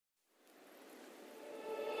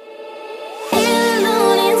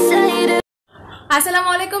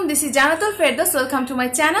Assalamualaikum, this is Janatul Firdaus. Welcome to my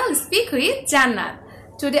channel Speak with Jannat.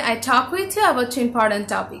 Today I talk with you about two important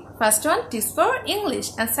topics. First one, tips for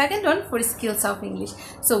English, and second one for skills of English.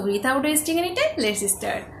 So without wasting any time, let's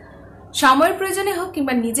start. সময়ের প্রয়োজনে হোক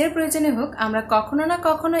কিংবা নিজের প্রয়োজনে হোক আমরা কখনো না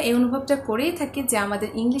কখনো এই অনুভবটা করেই থাকি যে আমাদের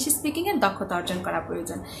ইংলিশ স্পিকিং এর দক্ষতা অর্জন করা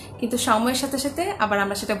প্রয়োজন, কিন্তু সময়ের সাথে সাথে আবার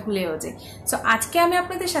আমরা সেটা ভুলেও যাই। সো আজকে আমি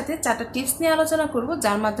আপনাদের সাথে 4টা টিপস নিয়ে আলোচনা করব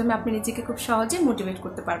যার মাধ্যমে আপনি নিজেকে খুব সহজে মোটিভেট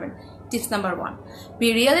করতে পারবেন। Tips number 1, B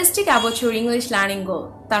realistic about your English learning গোল।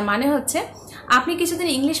 তার মানে হচ্ছে আপনি কিছুদিন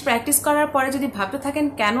ইংলিশ প্র্যাকটিস করার পরে যদি ভাবতে থাকেন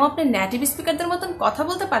কেন আপনি নেটিভ স্পিকারদের মতন কথা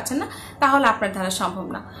বলতে পারছেন না, তাহলে আপনার দ্বারা সম্ভব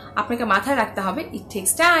না। আপনাকে মাথায় রাখতে হবে ইট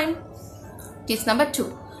tax time. Tips number 2,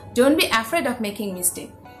 don't be afraid of making mistake.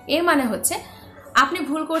 এর মানে হচ্ছে আপনি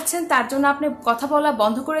ভুল করছেন তার জন্য আপনি কথা বলা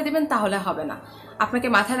বন্ধ করে দেবেন, তাহলে হবে না। আপনাকে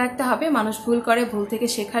মাথায় রাখতে হবে মানুষ ভুল করে, ভুল থেকে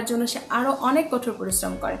শেখার জন্য সে আরও অনেক কঠোর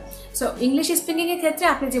পরিশ্রম করে। সো ইংলিশ স্পিকিংয়ের ক্ষেত্রে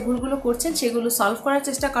আপনি যে ভুলগুলো করছেন সেগুলো সলভ করার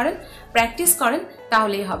চেষ্টা করেন, প্র্যাকটিস করেন,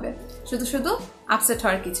 তাহলেই হবে। শুধু শুধু আপসেট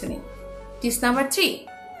হওয়ার কিছু নেই। Tips number 3,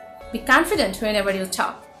 be confident when ever you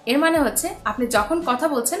talk. এর মানে হচ্ছে আপনি যখন কথা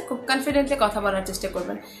বলছেন খুব কনফিডেন্টলি কথা বলার চেষ্টা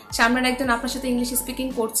করবেন। সামনের একজন আপনার সাথে ইংলিশ স্পিকিং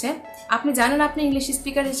করছে, আপনি জানেন আপনি ইংলিশ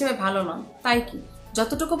স্পিকার হিসেবে ভালো নন, তাই কি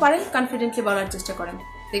যতটুকু পারেন কনফিডেন্টলি বলার চেষ্টা করেন,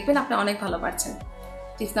 দেখবেন আপনি অনেক ভালো পারছেন।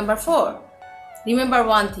 Tips number 4, remember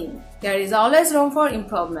one thing, there is always room for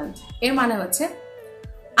improvement. এর মানে হচ্ছে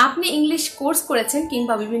আপনি ইংলিশ কোর্স করেছেন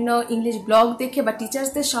কিংবা বিভিন্ন ইংলিশ ব্লগ দেখে বা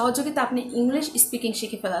টিচার্সদের সহযোগিতা আপনি ইংলিশ স্পিকিং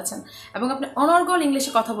শিখে ফেলেছেন এবং আপনি অনর্গল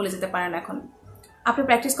ইংলিশে কথা বলে যেতে পারেন। এখন আপনি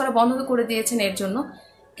প্র্যাকটিস করা বন্ধ করে দিয়েছেন, এর জন্য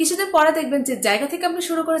কিছুদিন পরে দেখবেন যে জায়গা থেকে আপনি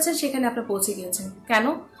শুরু করেছেন সেখানে আপনি পৌঁছে গিয়েছেন। কেন?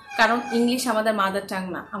 কারণ ইংলিশ আমাদের মাদার টাং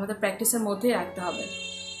না, আমাদের প্র্যাকটিসের মধ্যেই রাখতে হবে।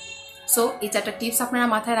 সো এই 4টা টিপস আপনারা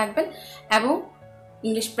মাথায় রাখবেন এবং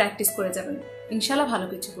ইংলিশ প্র্যাকটিস করে যাবেন, ইনশাল্লাহ ভালো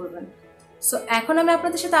কিছু করবেন। সো এখন আমি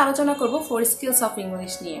আপনাদের সাথে আলোচনা করব 4 স্কিলস অফ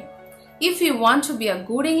ইংলিশ নিয়ে। If you want to be a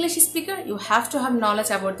good English speaker you have to have knowledge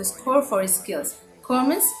about this core 4 skills. Core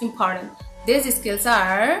means important. This skills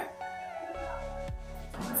R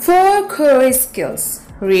 4 core skills: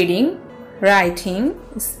 reading, writing,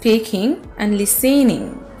 speaking, and listening.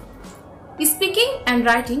 Speaking and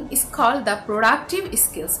writing is called the productive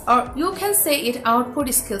skills, or you can say it output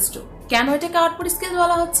skills too. কেন এটাকে output skill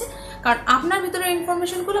বলা হচ্ছে? কারণ আপনার ভিতরে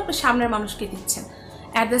ইনফরমেশনগুলো আপনি সামনের মানুষকে দিচ্ছেন।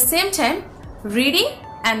 At the same time, reading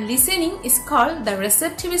and listening is called the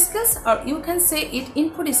receptive skills, or you can say it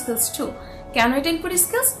input skills too. কেন এটা ইনপুট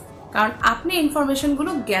স্কিলস? কারণ আপনি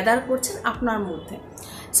ইনফরমেশনগুলো গ্যাদার করছেন আপনার মধ্যে।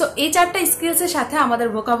 সো এই 4টা স্কিলসের সাথে আমাদের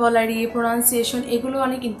ভোকাবুলারি, প্রোনাউন্সিয়েশন এগুলো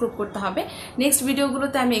অনেক ইমপ্রুভ করতে হবে। নেক্সট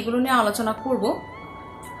ভিডিওগুলোতে আমি এগুলো নিয়ে আলোচনা করব।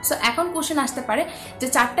 সো এখন কোশ্চেন আসতে পারে যে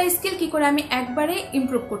 4টা স্কিল কি করে আমি একবারে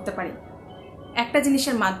ইমপ্রুভ করতে পারি একটা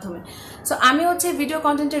জিনিসের মাধ্যমে। সো আমি ভিডিও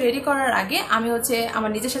কন্টেন্টটা রেডি করার আগে আমি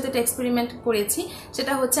আমার নিজের সাথে একটা এক্সপেরিমেন্ট করেছি।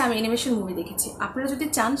 সেটা আমি অ্যানিমেশন মুভি দেখেছি। আপনারা যদি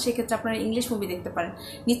চান সেক্ষেত্রে আপনারা ইংলিশ মুভি দেখতে পারেন,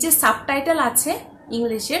 নিচে সাবটাইটেল আছে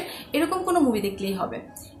ইংলিশের, এরকম কোনো মুভি দেখলেই হবে।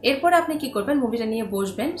 এরপরে আপনি কি করবেন, মুভিটা নিয়ে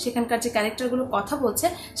বসবেন, সেখানকার যে ক্যারেক্টারগুলো কথা বলছে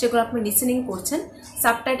সেগুলো আপনি লিসেনিং করছেন,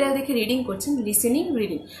 সাবটাইটেল দেখে রিডিং করছেন, লিসেনিং,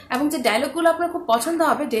 রিডিং, এবং যে ডায়লগগুলো আপনার খুব পছন্দ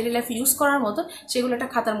হবে ডেইলি লাইফ ইউজ করার মতো সেগুলো একটা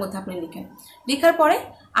খাতার মধ্যে আপনি লিখেন। লেখার পরে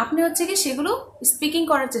আপনি কি সেগুলো স্পিকিং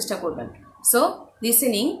করার চেষ্টা করবেন। So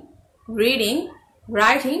listening, reading,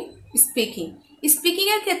 writing, speaking. Speaking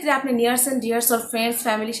এর ক্ষেত্রে আপনি নিয়ার্স অ্যান্ড ডিয়ার্স অর ফ্রেন্ডস,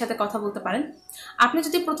 ফ্যামিলির সাথে কথা বলতে পারেন। আপনি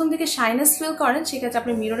যদি প্রথম দিকে শাইনেস ফিল করেন সেক্ষেত্রে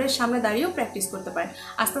আপনি মিররের সামনে দাঁড়িয়েও প্র্যাকটিস করতে পারেন।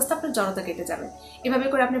 আস্তে আস্তে আপনার জড়তা কেটে যাবে। এভাবে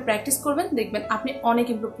করে আপনি প্র্যাকটিস করবেন, দেখবেন আপনি অনেক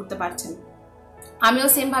ইমপ্রুভ করতে পারছেন। আমিও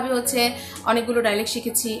সেমভাবে অনেকগুলো ডায়লগ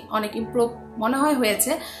শিখেছি, অনেক ইমপ্রুভ মনে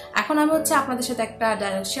হয়েছে। এখন আমি আপনাদের সাথে একটা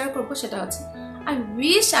ডায়লগ শেয়ার করবো, সেটা I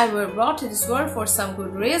wish I were brought to this world for some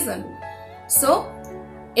good reason. So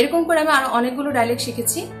এরকম করে আমি আরো অনেকগুলো ডায়লগ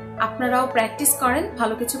শিখেছি। আপনারাও প্র্যাকটিস করেন,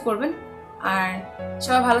 ভালো কিছু করবেন। আর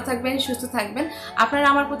সবাই ভালো থাকবেন, সুস্থ থাকবেন। আপনারা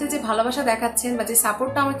আমার প্রতি যে ভালোবাসা দেখাচ্ছেন বা যে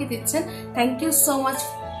সাপোর্টটা আমাকে দিচ্ছেন, থ্যাংক ইউ সো মাচ।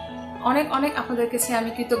 অনেক অনেক আপনাদের কাছে আমি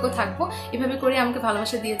কৃতজ্ঞ থাকবো। এভাবে করে আমাকে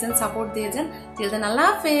ভালোবাসা দিয়েছেন, সাপোর্ট দিয়েছেন। টিল দেন, আল্লাহ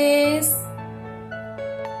হাফেজ।